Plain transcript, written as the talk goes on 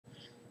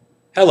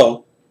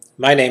Hello,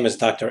 my name is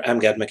Dr.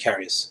 Amgad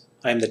Makarios.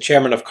 I am the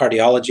Chairman of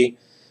Cardiology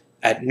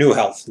at New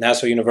Health,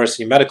 Nassau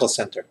University Medical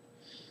Center,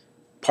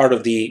 part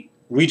of the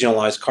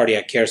regionalized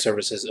cardiac care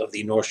services of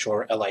the North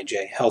Shore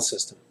LIJ Health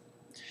System.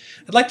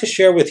 I'd like to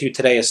share with you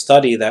today a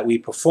study that we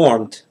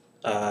performed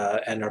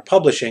and are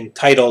publishing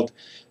titled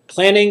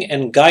Planning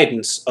and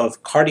Guidance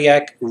of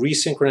Cardiac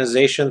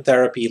Resynchronization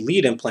Therapy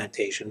Lead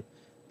Implantation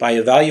by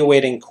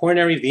Evaluating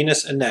Coronary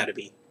Venous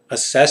Anatomy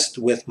Assessed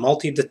with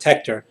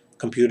Multi-Detector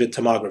Computed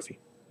Tomography.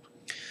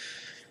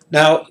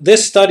 Now,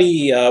 this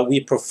study we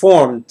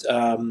performed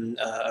a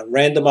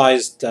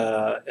randomized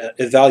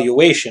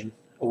evaluation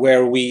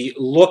where we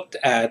looked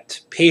at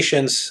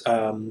patients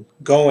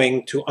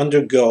going to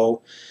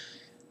undergo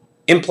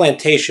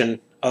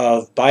implantation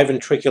of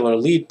biventricular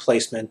lead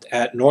placement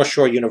at North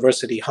Shore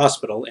University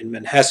Hospital in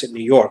Manhasset,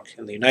 New York,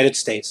 in the United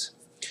States.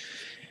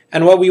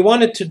 And what we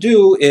wanted to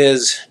do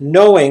is,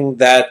 knowing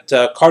that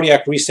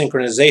cardiac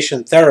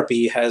resynchronization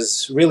therapy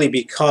has really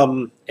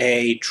become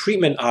a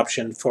treatment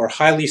option for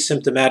highly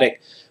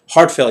symptomatic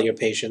heart failure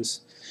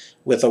patients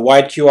with a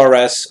wide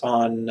QRS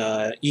on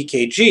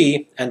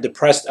EKG and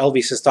depressed LV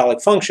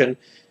systolic function,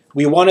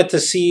 we wanted to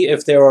see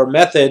if there are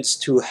methods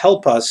to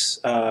help us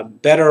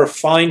better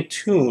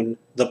fine-tune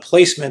the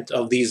placement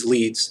of these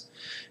leads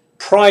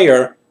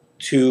prior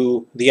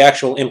to the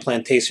actual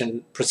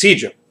implantation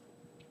procedure.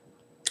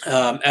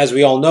 As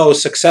we all know,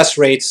 success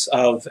rates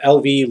of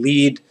LV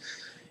lead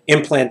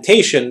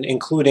implantation,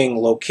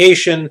 including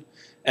location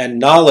and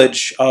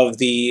knowledge of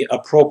the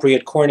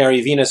appropriate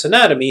coronary venous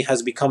anatomy,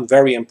 has become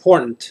very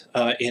important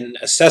in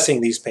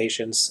assessing these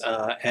patients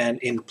and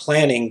in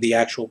planning the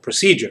actual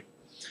procedure.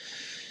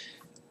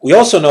 We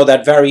also know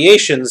that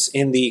variations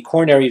in the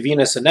coronary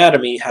venous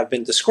anatomy have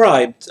been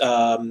described,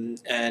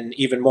 and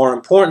even more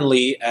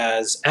importantly,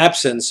 as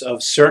absence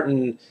of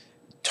certain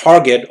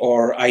target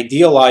or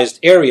idealized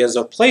areas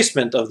of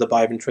placement of the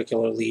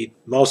biventricular lead,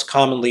 most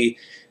commonly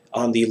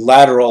on the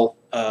lateral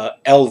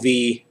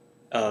LV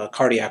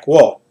cardiac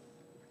wall.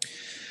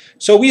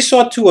 So we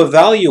sought to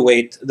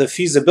evaluate the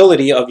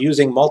feasibility of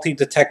using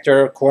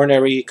multi-detector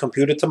coronary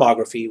computed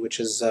tomography, which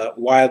is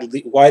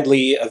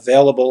widely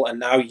available and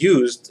now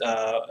used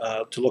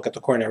to look at the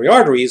coronary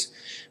arteries,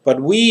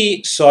 but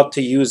we sought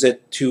to use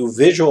it to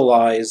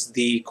visualize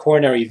the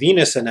coronary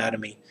venous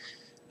anatomy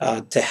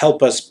to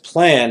help us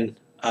plan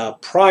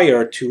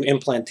prior to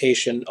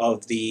implantation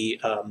of the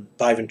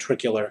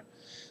biventricular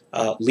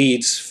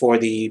leads for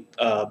the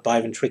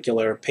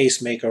biventricular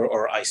pacemaker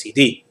or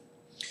ICD.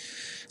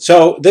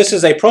 So this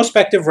is a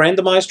prospective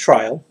randomized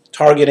trial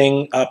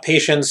targeting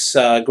patients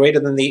greater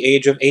than the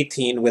age of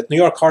 18 with New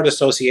York Heart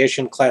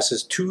Association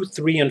classes 2,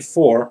 3, and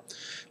 4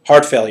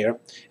 heart failure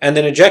and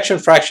an ejection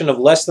fraction of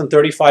less than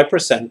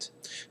 35%,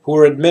 who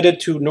were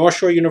admitted to North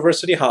Shore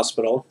University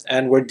Hospital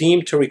and were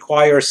deemed to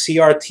require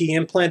CRT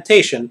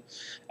implantation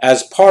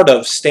as part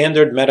of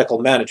standard medical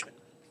management.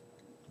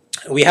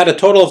 We had a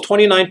total of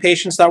 29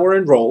 patients that were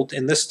enrolled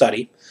in this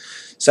study,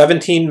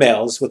 17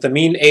 males with a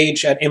mean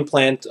age at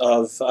implant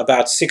of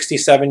about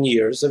 67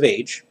 years of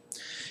age.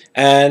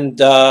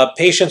 And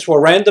patients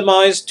were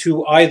randomized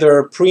to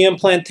either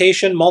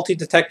pre-implantation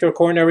multi-detector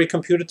coronary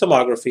computed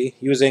tomography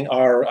using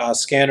our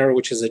scanner,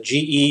 which is a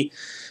GE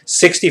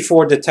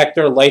 64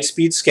 detector light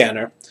speed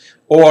scanner,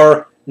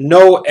 or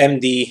no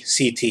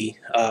MDCT,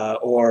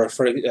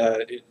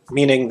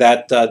 meaning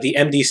that the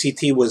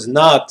MDCT was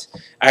not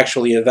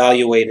actually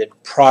evaluated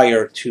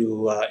prior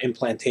to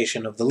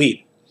implantation of the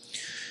lead.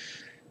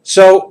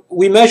 So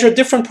we measured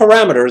different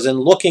parameters in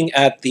looking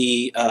at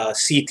the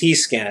CT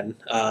scan,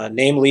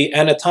 namely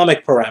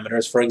anatomic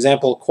parameters, for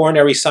example,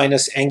 coronary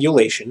sinus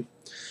angulation,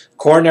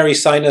 coronary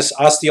sinus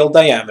ostial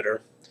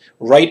diameter,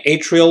 right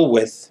atrial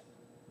width,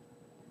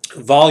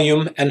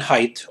 volume and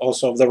height,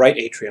 also of the right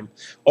atrium.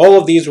 All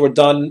of these were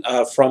done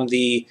from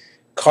the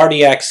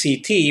cardiac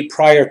CT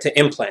prior to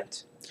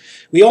implant.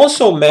 We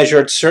also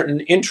measured certain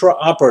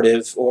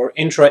intraoperative or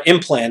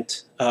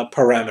intra-implant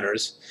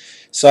parameters,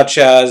 such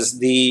as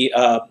the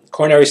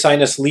coronary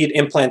sinus lead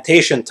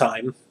implantation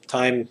time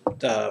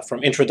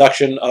from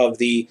introduction of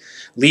the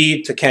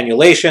lead to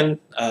cannulation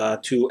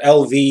to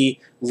LV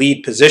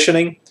lead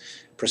positioning,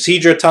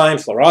 procedure time,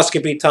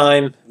 fluoroscopy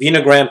time,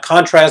 venogram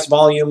contrast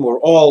volume were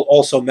all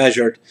also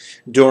measured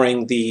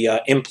during the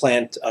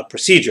implant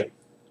procedure.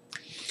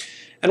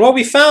 And what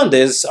we found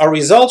is our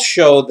results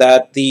show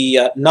that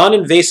the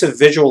non-invasive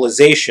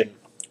visualization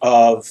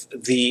of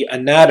the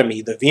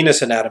anatomy, the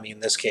venous anatomy in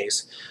this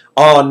case,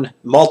 on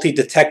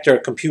multi-detector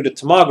computed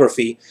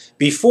tomography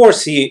before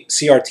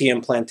CRT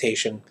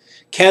implantation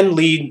can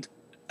lead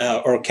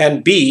or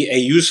can be a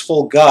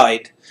useful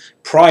guide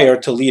prior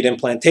to lead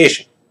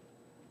implantation.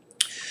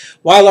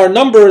 While our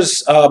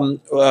numbers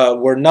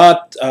were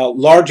not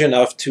large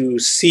enough to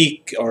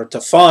seek or to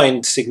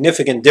find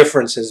significant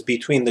differences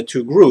between the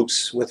two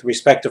groups with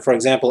respect to, for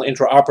example,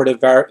 intraoperative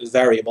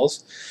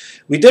variables,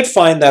 we did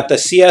find that the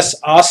CS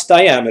os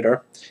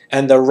diameter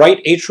and the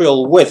right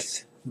atrial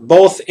width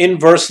both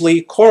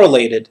inversely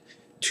correlated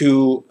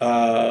to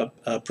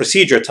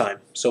procedure time.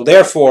 So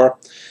therefore,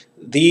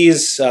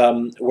 these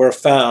were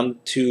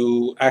found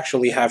to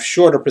actually have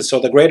shorter, so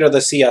the greater the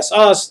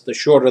CSS, the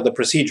shorter the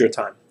procedure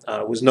time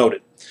was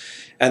noted.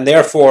 And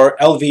therefore,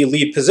 LV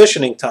lead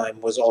positioning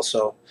time was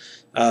also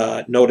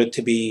noted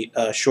to be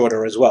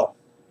shorter as well.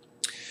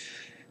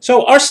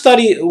 So our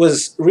study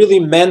was really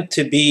meant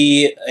to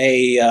be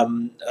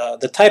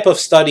the type of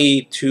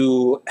study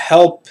to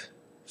help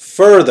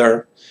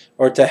further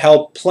or to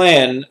help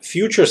plan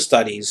future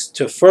studies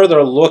to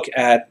further look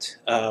at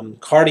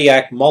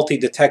cardiac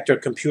multi-detector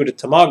computed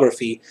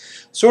tomography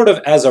sort of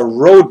as a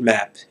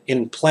roadmap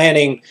in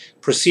planning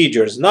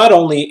procedures, not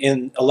only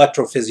in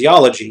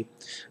electrophysiology,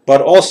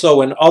 but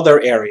also in other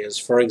areas.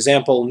 For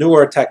example,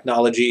 newer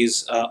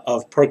technologies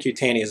of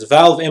percutaneous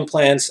valve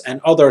implants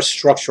and other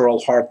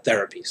structural heart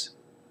therapies.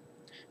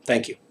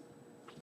 Thank you.